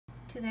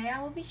Today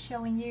I will be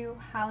showing you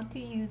how to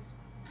use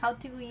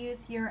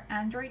your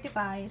Android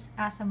device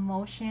as a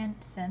motion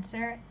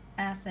sensor,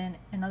 as in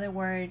other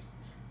words,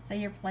 say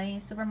you're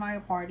playing Super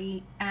Mario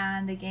Party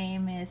and the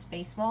game is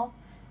baseball,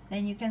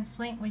 then you can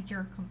swing with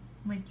your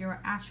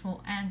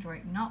actual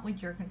Android, not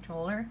with your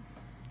controller.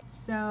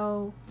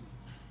 So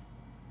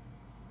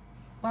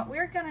what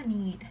we're gonna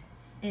need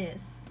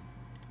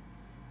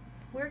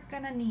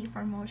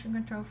for motion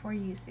control for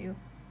Yuzu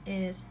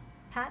is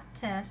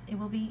PadTest. It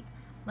will be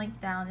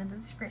linked down in the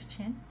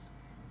description.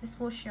 This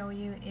will show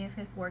you if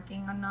it's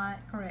working or not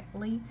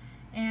correctly,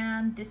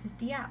 and this is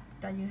the app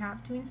that you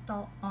have to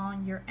install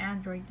on your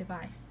Android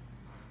device.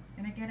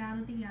 I'm gonna get out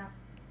of the app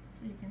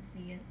so you can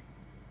see it.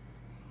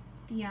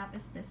 The app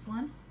is this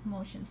one,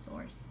 Motion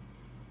Source,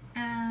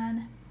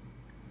 and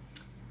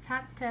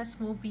PadTest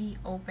will be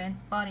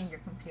open but in your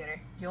computer.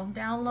 You'll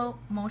download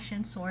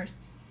Motion Source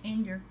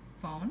in your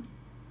phone,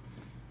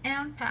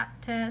 and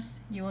PadTest,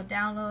 you will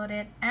download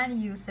it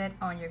and use it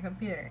on your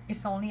computer.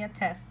 It's only a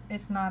test.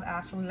 It's not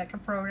actually like a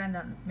program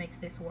that makes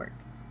this work.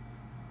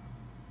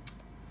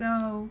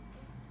 So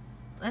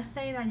let's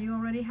say that you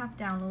already have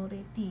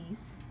downloaded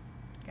these.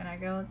 Gonna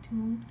go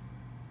to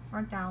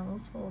our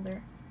downloads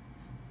folder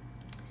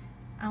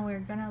and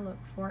we're gonna look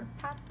for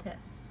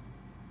PadTest.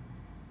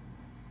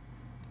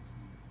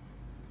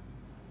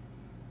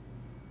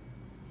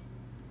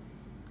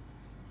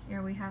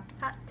 Here we have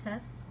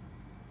PadTest.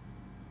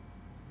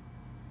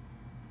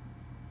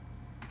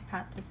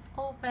 PadTest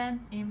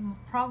open. You're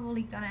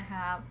probably gonna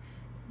have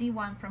the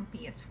one from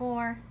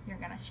PS4. You're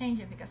gonna change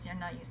it because you're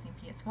not using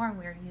PS4.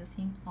 We're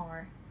using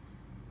our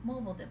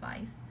mobile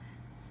device.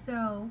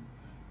 So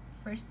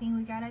first thing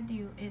we gotta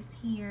do is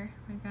here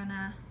we're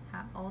gonna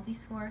have all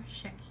these four,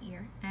 check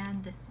here,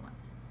 and this one.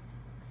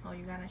 That's all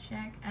you gotta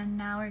check. And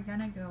now we're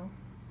gonna go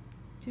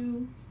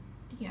to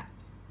the app,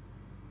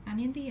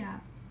 and in the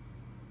app,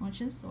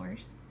 Motion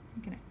Source,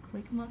 I'm gonna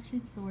click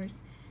Motion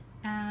Source,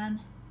 and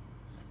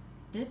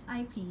this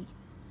IP, I'm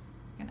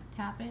gonna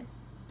tap it.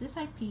 This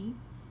IP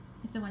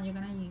is the one you're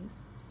gonna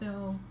use.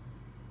 So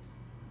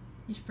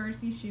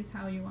first you choose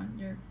how you want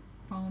your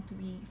phone to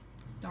be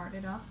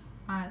started up.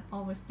 I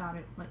always start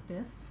it like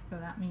this, so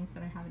that means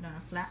that I have it on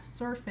a flat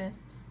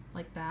surface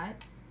like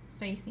that,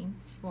 facing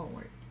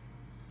forward.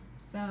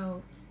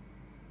 So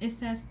it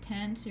says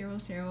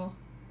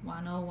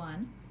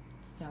 10.0.0.101,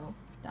 so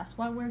that's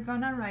what we're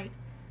gonna write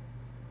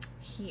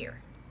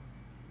here.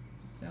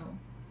 So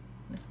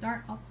let's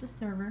start up the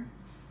server,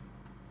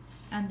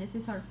 and this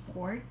is our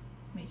port.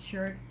 Make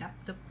sure that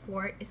the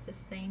port is the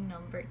same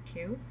number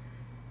too.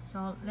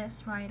 So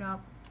let's write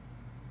up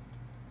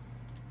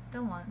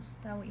the ones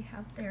that we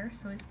have there.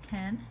 So it's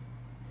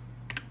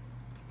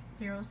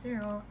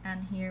 10.0.0,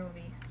 and here will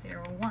be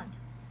 0.1,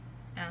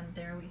 and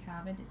there we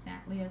have it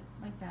exactly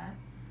like that.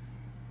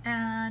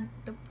 And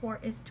the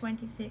port is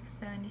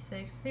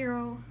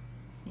 26.76.0.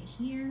 See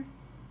here,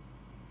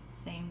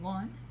 same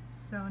one.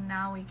 So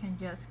now we can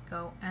just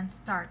go and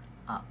start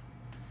up.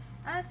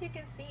 As you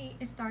can see,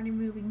 it started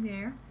moving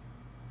there,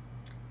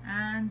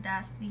 and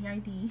that's the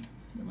ID.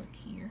 You look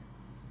here,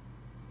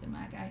 it's the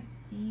MAC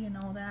ID and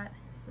all that.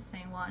 It's the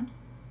same one.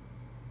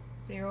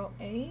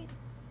 08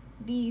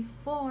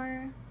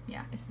 D4.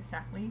 Yeah, it's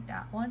exactly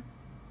that one.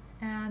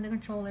 And the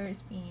controller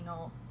is being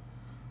all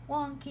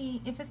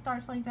wonky. If it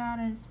starts like that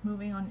and it's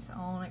moving on its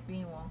own, like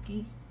being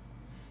wonky,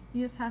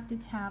 you just have to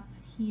tap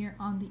here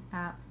on the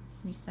app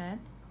reset,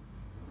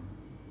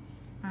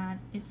 and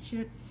it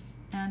should,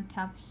 and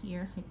tap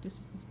here, like this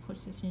is this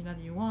position that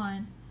you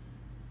want,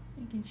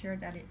 making sure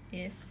that it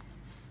is,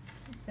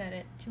 set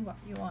it to what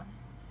you want.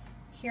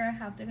 Here I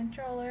have the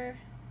controller,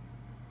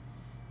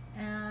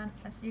 and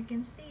as you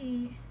can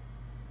see,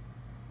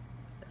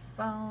 it's the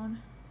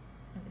phone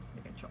and this is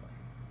the controller.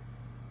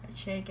 I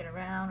shake it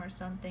around or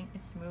something,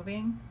 it's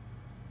moving,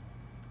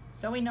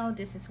 so we know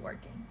this is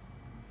working.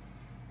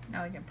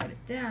 Now we can put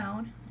it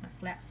down on a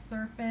flat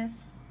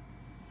surface.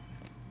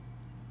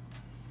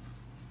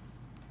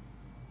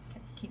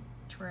 Okay, keep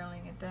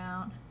twirling it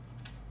down.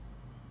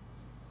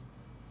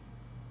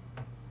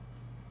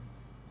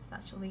 It's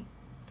actually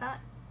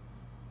that.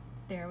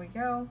 There we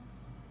go.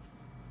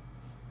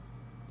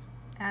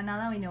 And now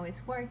that we know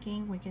it's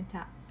working, we can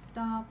tap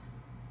stop,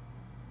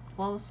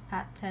 close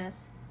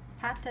PadTest.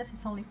 PadTest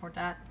is only for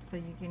that, so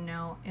you can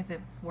know if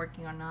it's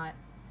working or not.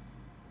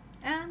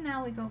 And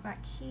now we go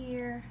back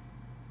here,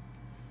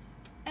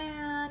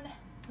 and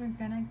we're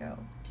gonna go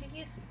to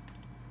Yuzu.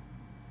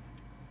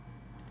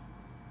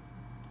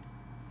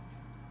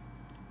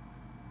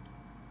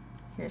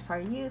 Here's our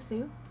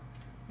Yuzu.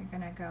 We're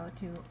gonna go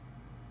to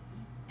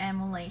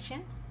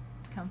emulation,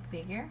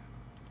 configure.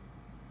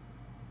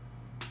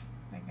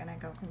 We're gonna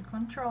go to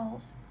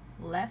controls,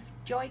 left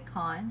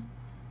Joy-Con,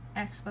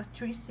 Xbox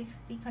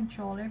 360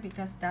 controller,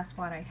 because that's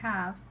what I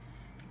have.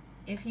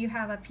 If you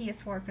have a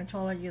PS4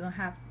 controller, you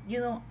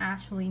don't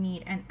actually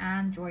need an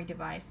Android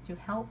device to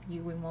help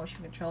you with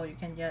motion control. You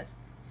can just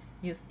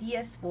use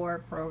DS4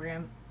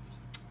 program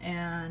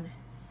and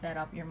set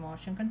up your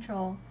motion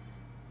control.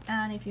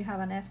 And if you have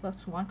an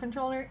Xbox One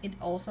controller, it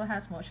also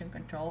has motion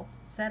control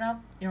set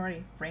up. It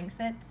already brings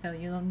it, so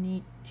you don't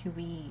need to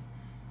be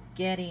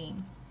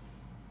getting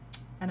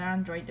an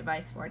Android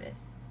device for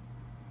this.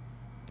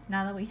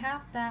 Now that we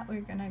have that,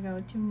 we're gonna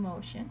go to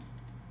motion.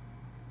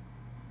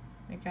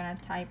 We're gonna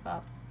type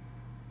up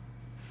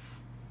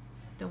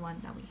the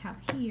one that we have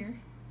here,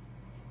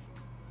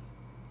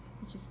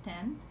 which is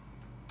 10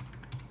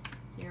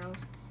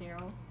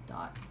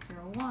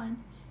 0.0.01.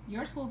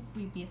 Yours will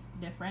be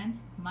different.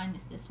 Mine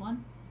is this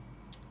one,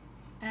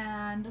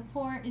 and the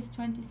port is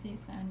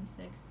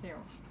 26760.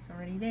 It's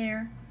already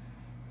there.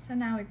 So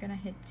now we're gonna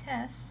hit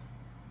test.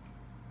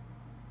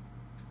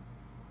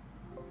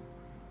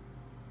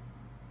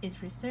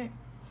 It's received.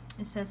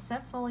 It says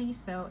successfully,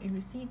 so it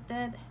received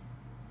it,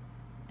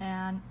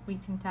 and we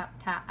can tap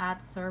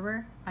add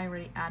server. I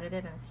already added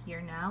it and it's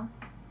here now.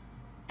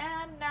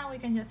 And now we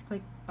can just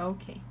click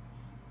OK.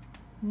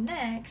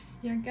 Next,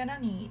 you're gonna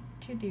need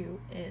to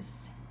do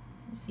is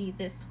see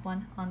this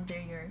one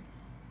under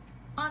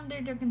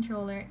the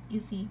controller. You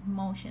see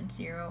motion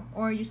 0,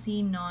 or you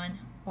see none,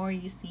 or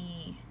you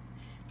see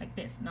like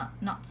this,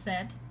 not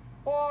set,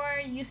 or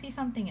you see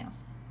something else.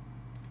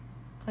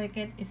 Click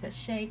it. It says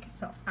shake,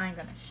 so I'm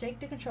gonna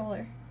shake the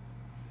controller.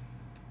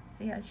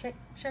 See, I shook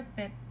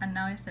it, and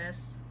now it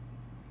says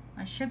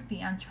I shook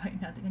the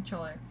Android, not the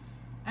controller,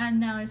 and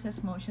now it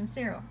says motion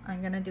 0.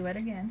 I'm gonna do it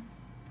again.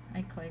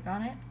 I click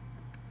on it,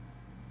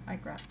 I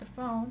grab the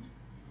phone,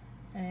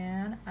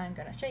 and I'm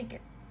gonna shake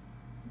it,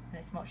 and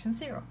it's motion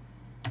 0.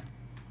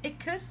 It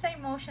could say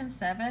motion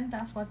 7.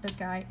 That's what the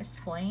guy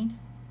explained.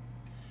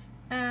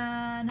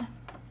 And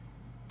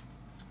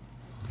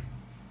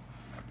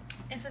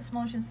if it's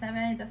motion 7,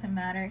 it doesn't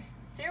matter.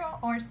 0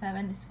 or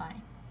 7 is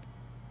fine.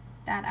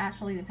 That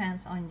actually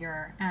depends on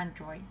your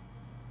Android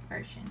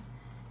version.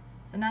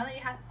 So now that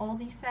you have all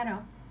these set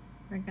up,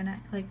 we're gonna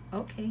click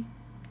OK,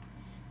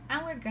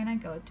 and we're gonna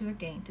go to a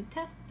game to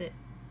test it.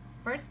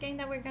 First game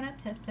that we're gonna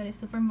test that is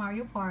Super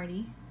Mario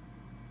Party.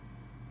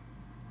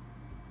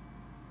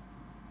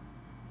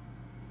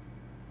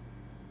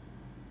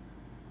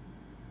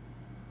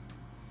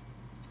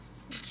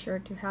 Make sure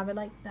to have it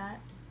like that.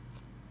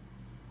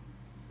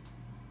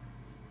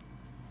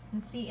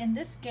 And see, in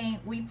this game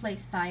we play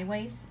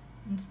sideways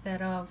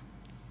instead of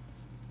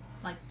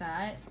like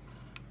that.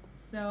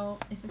 So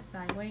if it's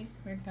sideways,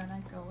 we're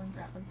gonna go and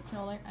grab a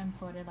controller and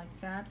put it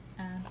like that,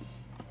 and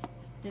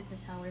this is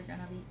how we're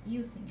gonna be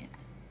using it.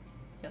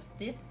 Just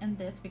this and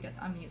this, because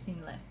I'm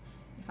using left.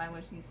 If I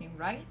was using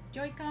right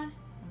Joy-Con,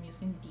 I'm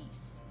using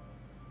these.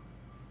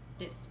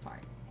 This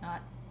part,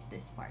 not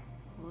this part.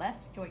 Left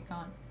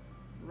Joy-Con,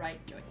 right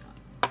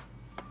Joy-Con.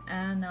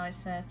 And now it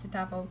says to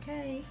tap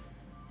OK,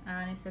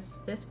 and it says it's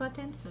this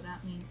button, so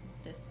that means it's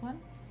this one,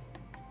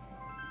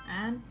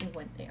 and it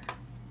went there.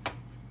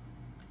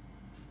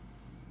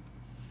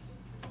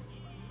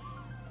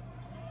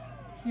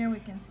 Here we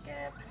can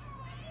skip.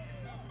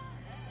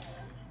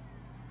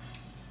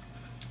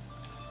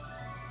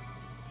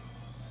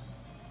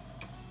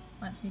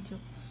 Wants me to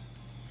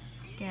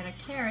get a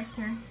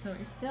character, so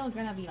it's still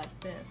gonna be like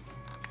this.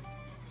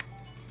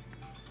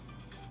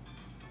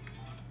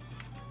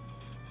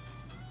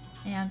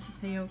 And to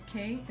say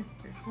okay, it's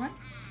this one.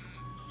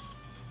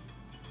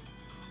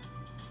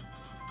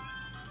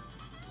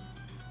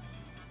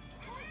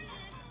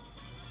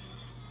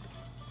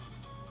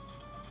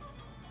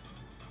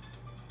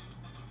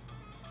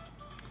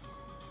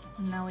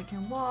 And now we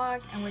can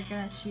walk, and we're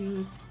gonna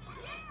choose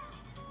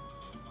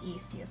the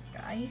easiest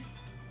guys.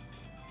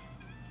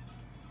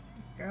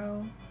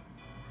 Go.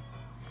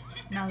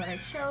 Now that I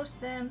chose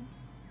them,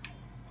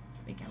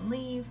 we can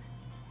leave.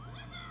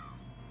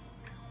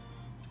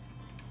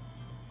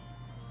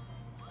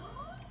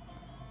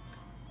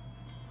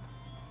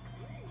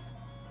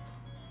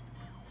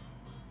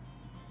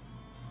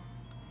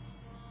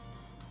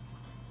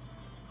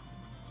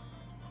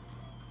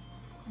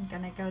 I'm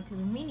gonna go to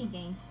the mini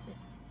games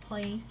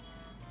place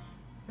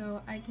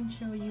so I can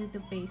show you the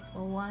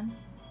baseball one.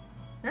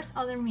 There's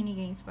other mini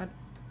games, but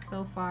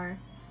so far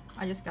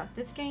I just got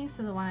this game,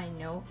 so the one I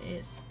know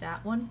is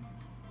that one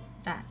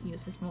that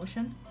uses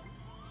motion.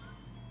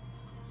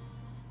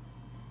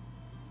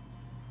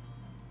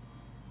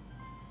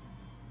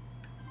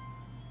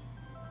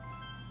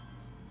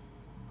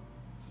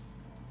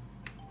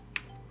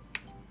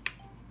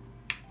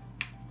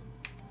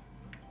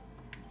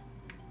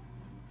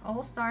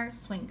 All-Star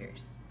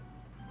Swingers.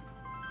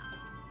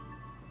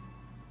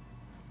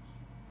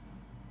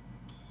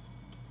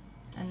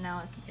 And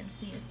now as you can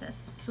see, it says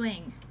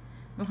swing.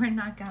 But we're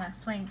not gonna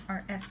swing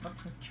our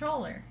Xbox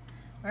controller.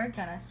 We're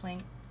gonna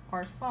swing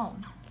our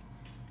phone.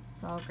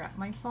 So I'll grab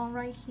my phone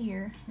right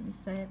here. Let me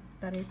say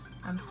that is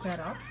I'm set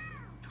up.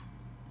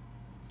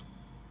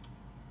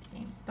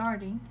 Game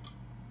starting.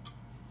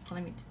 So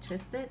let me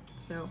twist it.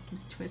 So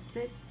just twist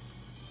it.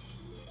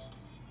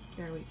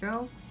 There we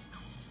go.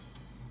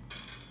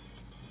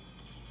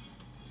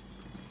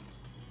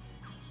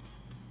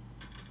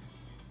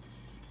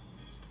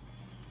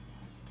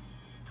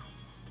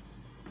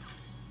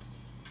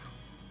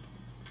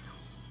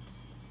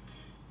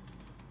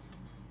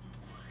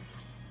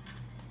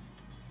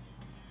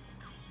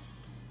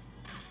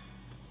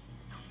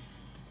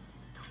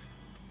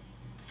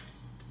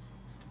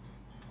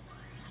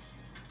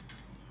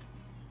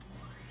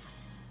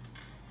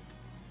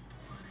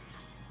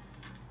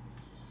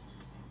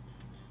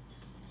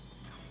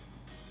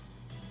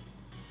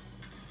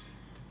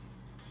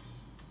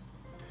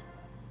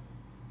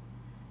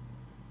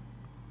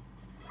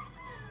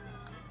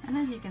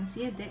 you can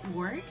see it did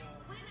work.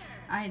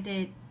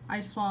 I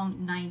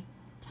swung 9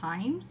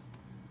 times.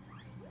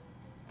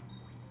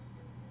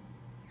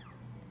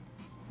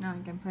 Now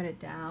we can put it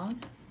down.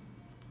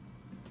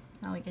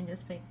 Now we can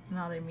just pick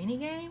another mini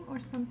game or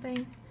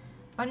something.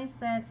 But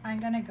instead, I'm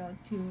gonna go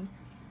to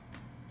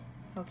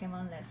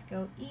Pokemon Let's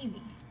Go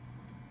Eevee.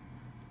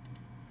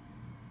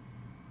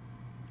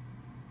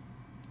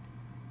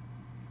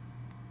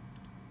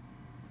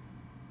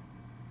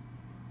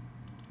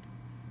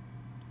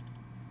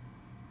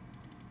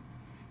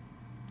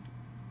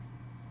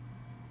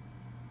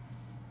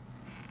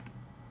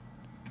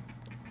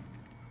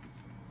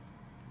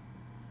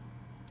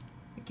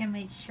 We can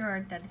make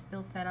sure that it's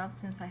still set up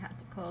since I have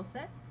to close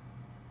it.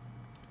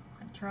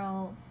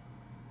 Controls.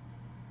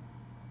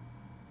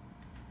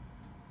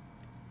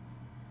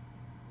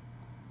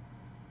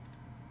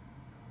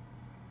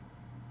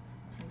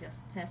 And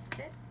just test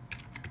it.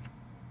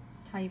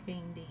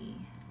 Typing the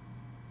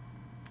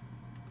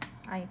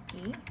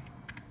IP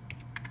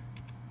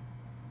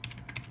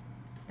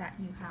that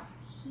you have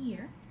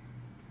here.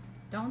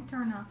 Don't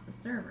turn off the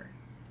server.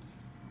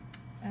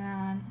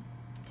 And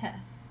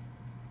test.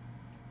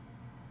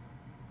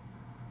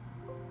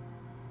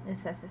 It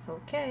says it's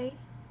okay.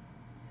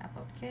 Tap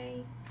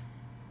OK.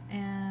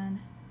 And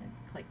then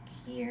click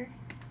here.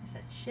 It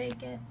says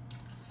shake it.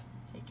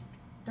 Shake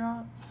it.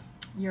 Drop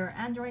your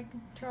Android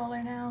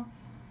controller now.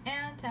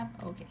 And tap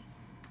OK.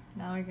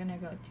 Now we're gonna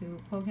go to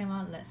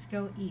Pokemon Let's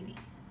Go Eevee.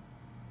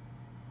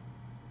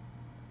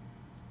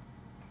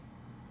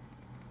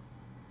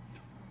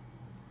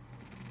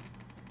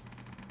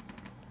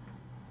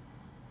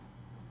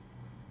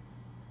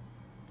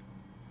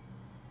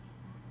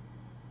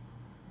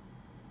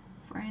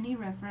 For any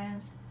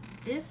reference,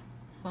 this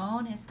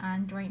phone is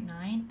Android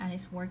 9 and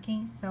it's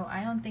working, so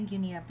I don't think you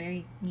need a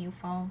very new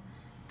phone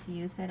to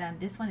use it, and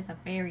this one is a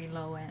very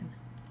low end.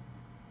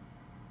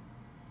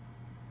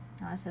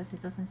 Now it says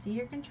it doesn't see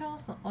your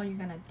controls, so all you're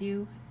gonna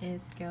do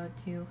is go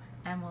to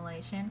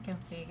emulation,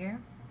 configure,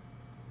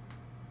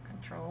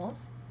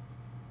 controls,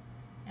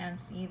 and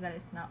see that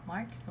it's not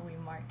marked, so we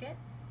mark it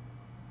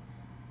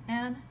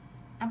and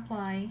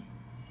apply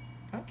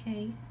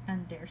OK,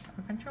 and there's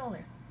our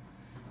controller.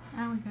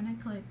 Now we're gonna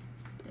click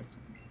this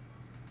one,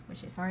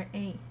 which is our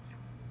A.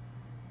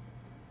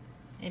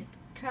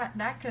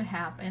 That could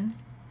happen.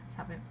 Let's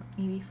have it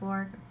for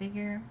EV4,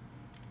 configure,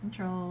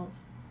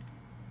 controls,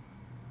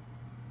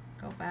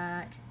 go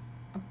back,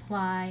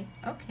 apply,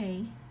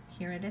 OK.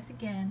 Here it is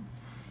again.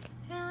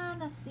 And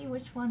let's see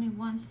which one it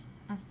wants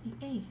as the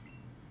A.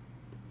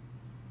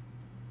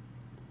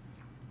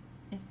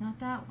 It's not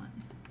that one.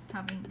 It's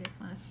having this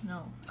one as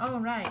no. Oh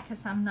right,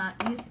 because I'm not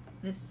using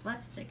this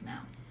left stick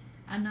now.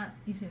 I'm not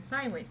using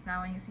sideways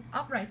now, I'm using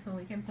upright, so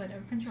we can put our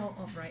control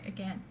upright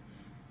again.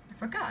 I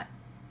forgot.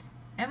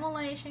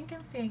 Emulation,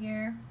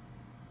 configure,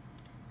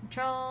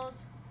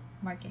 controls,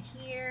 mark it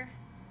here,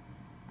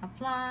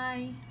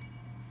 apply.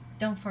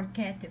 Don't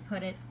forget to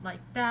put it like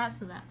that,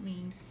 so that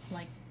means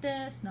like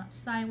this, not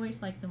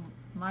sideways like the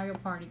Mario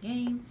Party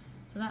game.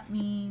 So that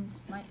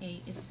means my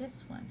A is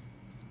this one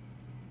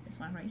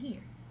right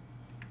here.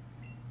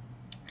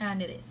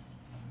 And it is.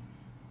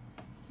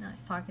 Now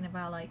it's talking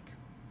about like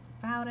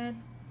about it.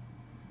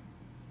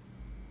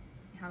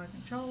 We have a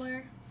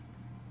controller,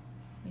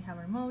 we have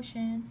our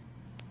motion.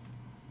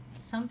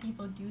 Some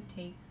people do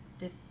take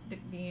the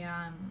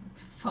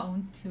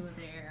phone to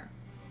their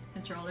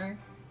controller.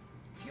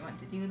 If you want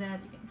to do that,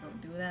 you can go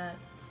do that.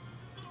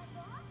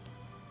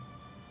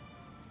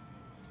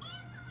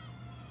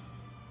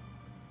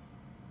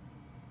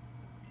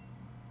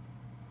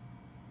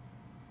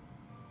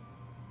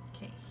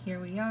 Okay,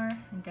 here we are.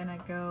 I'm gonna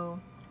go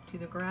to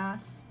the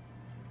grass.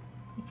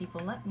 If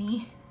people let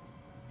me.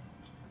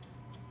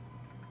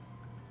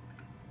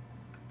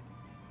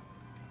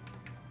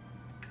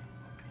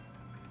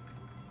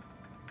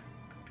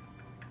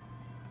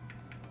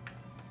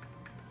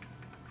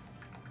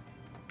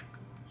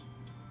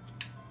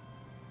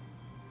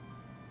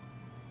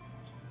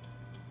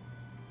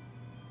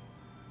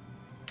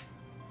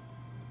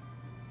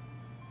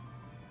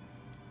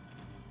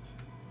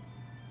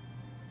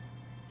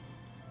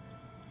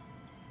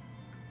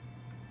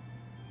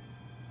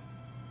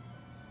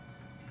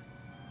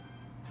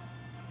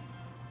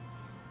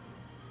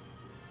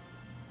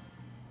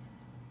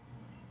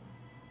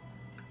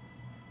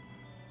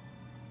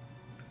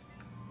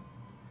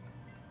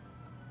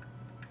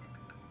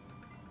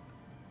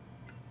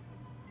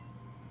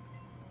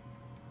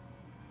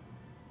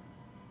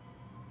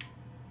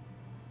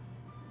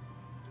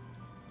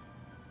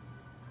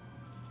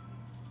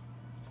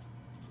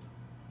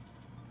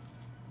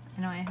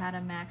 I know I had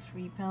a max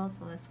repel,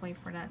 so let's wait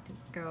for that to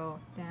go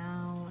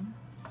down.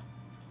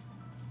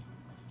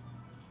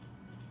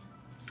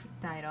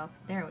 Should died off.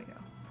 There we go.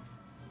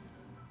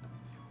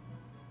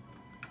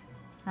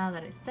 Now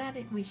that it's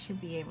dead, we should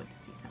be able to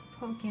see some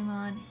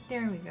Pokemon.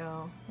 There we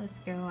go. Let's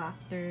go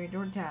after the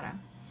Rattata.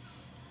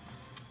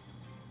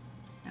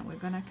 And we're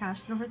gonna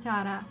catch the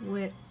Rattata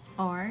with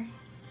our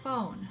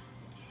phone.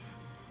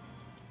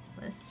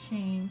 So let's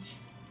change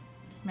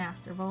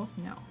Master Balls.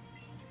 No.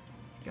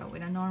 go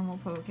with a normal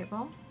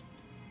Pokeball.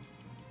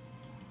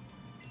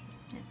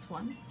 This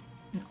one,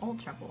 an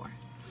Ultra Ball.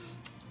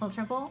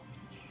 Ultra Ball,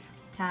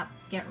 tap,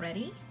 get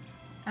ready.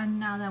 And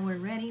now that we're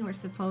ready, we're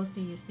supposed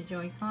to use the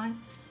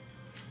Joy-Con,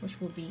 which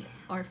will be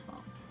our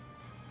phone.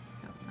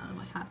 So now that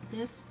we have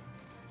this,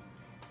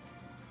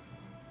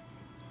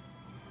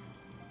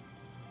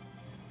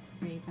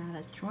 very bad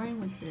at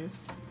drawing with this,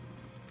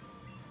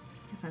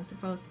 because I'm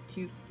supposed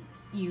to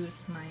use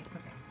my,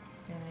 okay,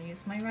 I'm gonna use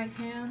my right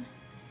hand.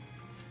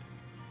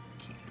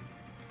 Okay.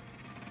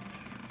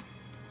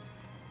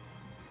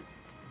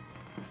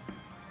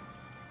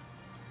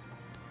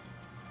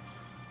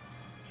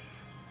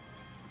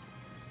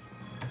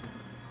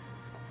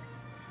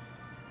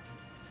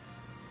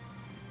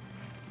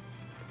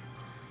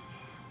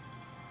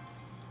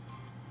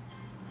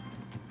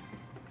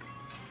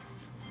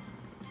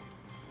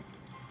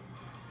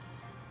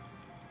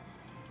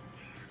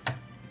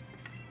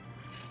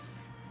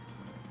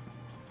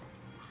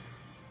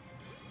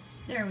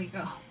 There we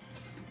go.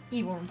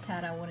 Evil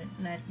Tata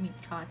wouldn't let me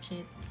catch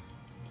it.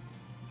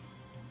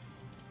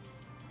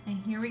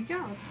 And here we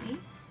go, see?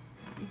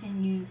 You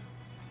can use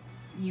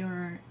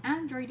your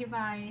Android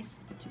device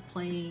to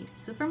play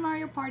Super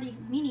Mario Party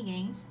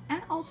minigames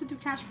and also to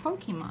catch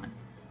Pokemon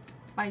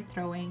by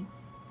throwing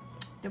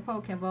the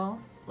Pokeball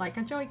like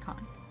a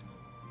Joy-Con.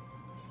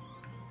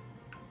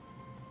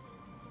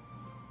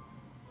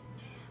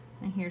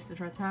 And here's the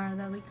Rotara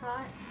that we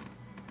caught.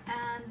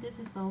 And this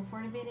is all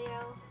for the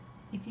video.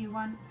 If you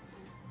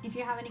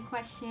have any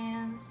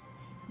questions,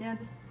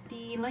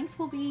 the links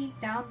will be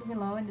down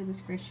below in the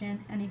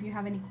description, and if you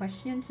have any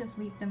questions, just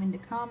leave them in the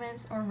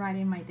comments or write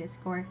in my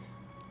Discord.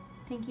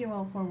 Thank you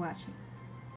all for watching.